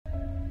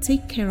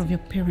Take care of your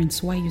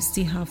parents while you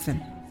still have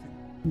them.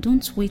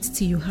 Don't wait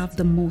till you have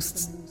the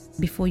most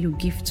before you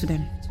give to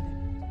them.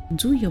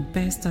 Do your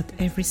best at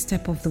every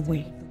step of the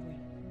way.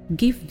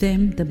 Give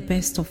them the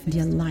best of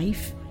their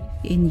life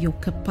in your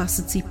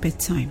capacity per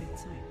time.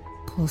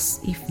 Because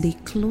if they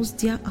close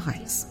their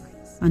eyes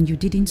and you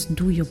didn't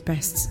do your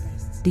best,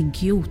 the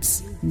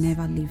guilt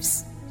never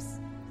leaves.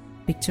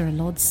 Victoria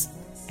Lords,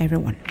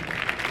 everyone.